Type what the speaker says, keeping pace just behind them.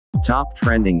Top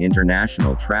trending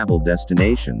international travel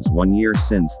destinations 1 year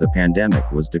since the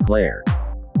pandemic was declared.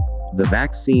 The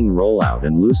vaccine rollout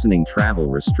and loosening travel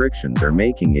restrictions are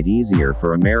making it easier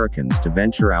for Americans to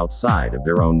venture outside of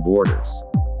their own borders.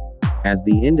 As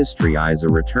the industry eyes a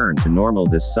return to normal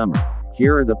this summer,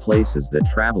 here are the places that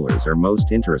travelers are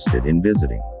most interested in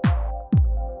visiting.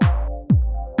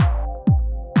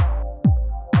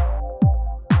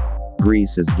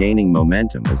 Greece is gaining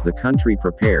momentum as the country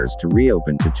prepares to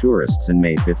reopen to tourists on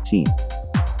May 15.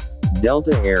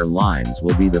 Delta Air Lines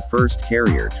will be the first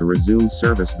carrier to resume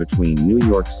service between New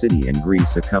York City and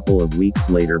Greece a couple of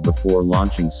weeks later before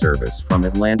launching service from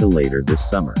Atlanta later this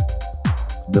summer.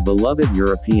 The beloved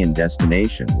European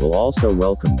destination will also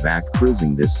welcome back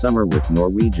cruising this summer with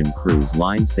Norwegian Cruise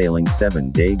Line sailing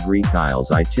 7-day Greek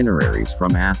Isles itineraries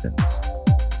from Athens.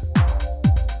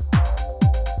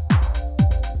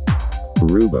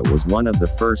 Aruba was one of the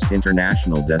first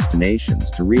international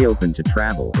destinations to reopen to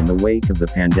travel in the wake of the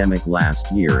pandemic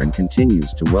last year and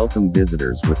continues to welcome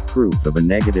visitors with proof of a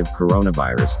negative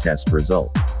coronavirus test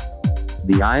result.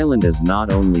 The island is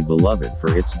not only beloved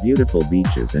for its beautiful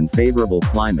beaches and favorable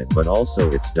climate but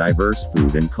also its diverse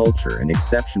food and culture and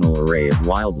exceptional array of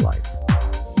wildlife.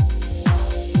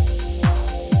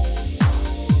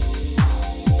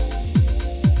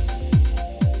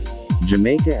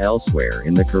 Jamaica. Elsewhere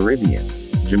in the Caribbean,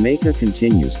 Jamaica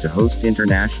continues to host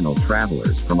international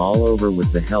travelers from all over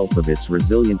with the help of its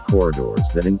resilient corridors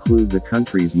that include the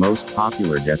country's most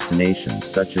popular destinations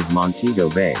such as Montego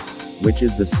Bay, which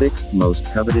is the 6th most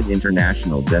coveted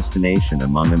international destination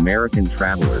among American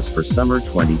travelers for summer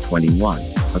 2021,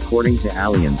 according to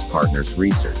Allianz Partners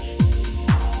research.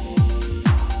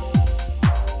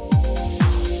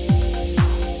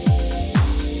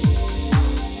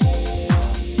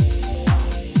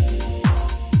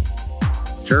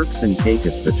 Turks and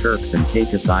Caicos. The Turks and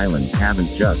Caicos Islands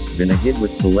haven't just been a hit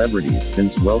with celebrities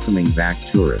since welcoming back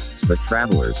tourists but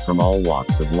travelers from all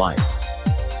walks of life.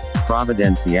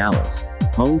 Providenciales,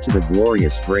 home to the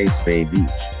glorious Grace Bay Beach,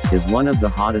 is one of the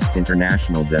hottest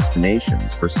international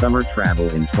destinations for summer travel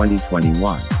in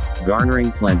 2021,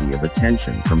 garnering plenty of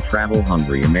attention from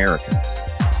travel-hungry Americans.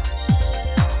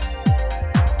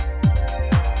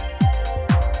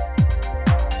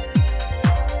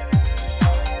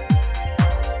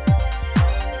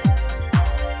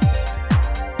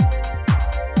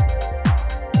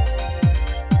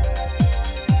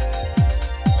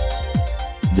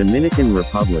 Dominican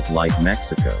Republic. Like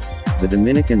Mexico, the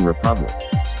Dominican Republic,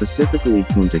 specifically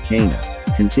Punta Cana,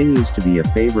 continues to be a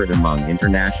favorite among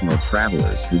international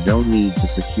travelers who don't need to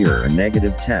secure a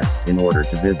negative test in order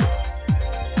to visit.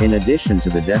 In addition to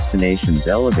the destination's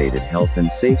elevated health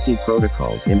and safety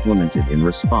protocols implemented in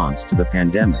response to the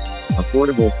pandemic,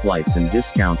 affordable flights and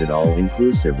discounted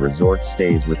all-inclusive resort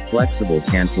stays with flexible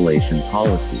cancellation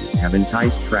policies have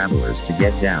enticed travelers to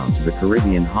get down to the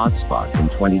Caribbean hotspot in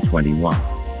 2021.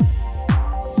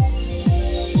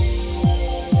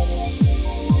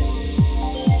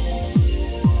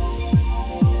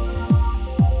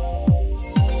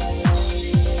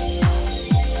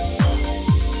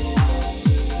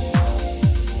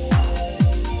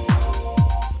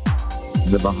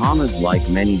 The Bahamas. Like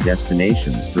many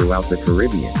destinations throughout the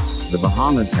Caribbean, the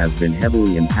Bahamas has been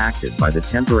heavily impacted by the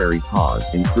temporary pause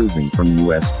in cruising from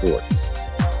U.S.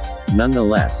 ports.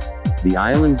 Nonetheless, the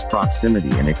island's proximity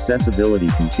and accessibility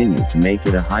continue to make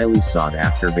it a highly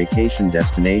sought-after vacation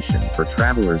destination for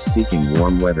travelers seeking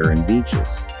warm weather and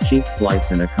beaches, cheap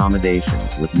flights and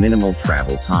accommodations with minimal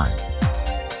travel time.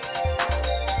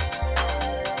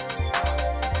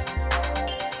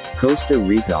 Costa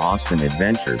Rica. Austin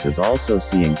Adventures is also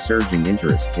seeing surging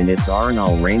interest in its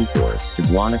Arenal rainforest to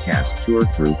Guanacaste tour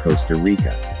through Costa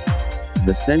Rica.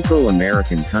 The Central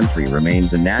American country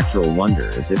remains a natural wonder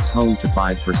as it's home to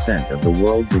 5% of the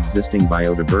world's existing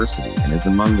biodiversity and is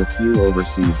among the few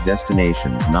overseas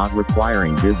destinations not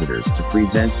requiring visitors to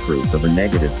present proof of a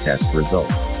negative test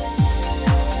result.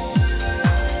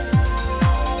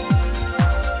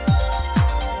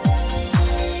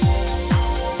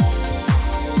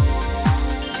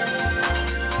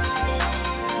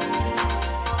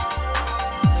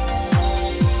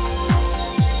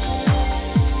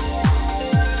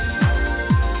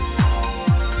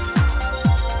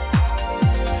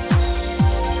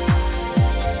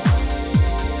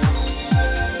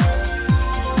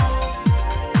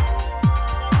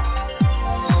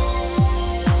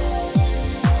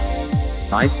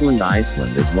 Iceland.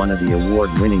 Iceland is one of the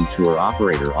award-winning tour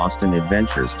operator Austin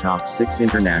Adventures' top 6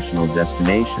 international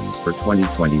destinations for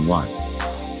 2021.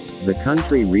 The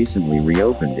country recently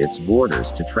reopened its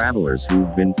borders to travelers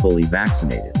who've been fully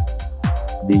vaccinated.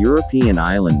 The European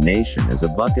island nation is a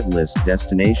bucket list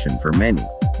destination for many,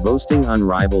 boasting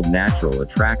unrivaled natural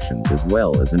attractions as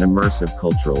well as an immersive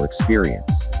cultural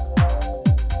experience.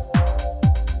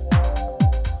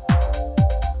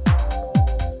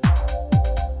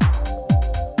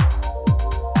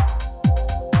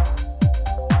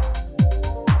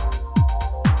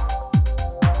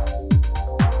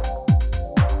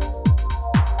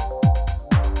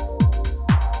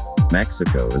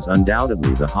 Mexico is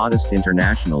undoubtedly the hottest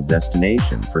international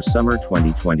destination for summer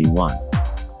 2021.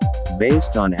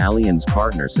 Based on Allianz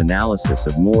Partners' analysis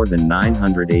of more than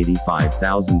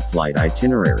 985,000 flight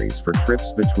itineraries for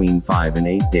trips between 5 and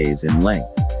 8 days in length,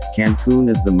 Cancun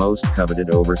is the most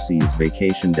coveted overseas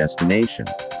vacation destination,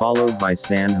 followed by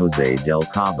San Jose del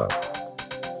Cabo.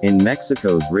 In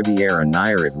Mexico's Riviera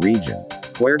Nayarit region,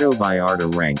 Puerto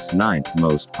Vallarta ranks 9th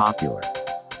most popular.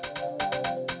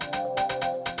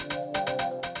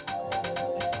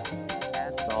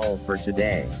 For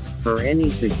today. For any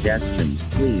suggestions,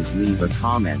 please leave a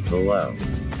comment below.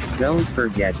 Don't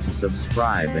forget to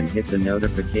subscribe and hit the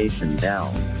notification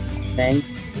bell.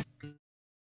 Thanks.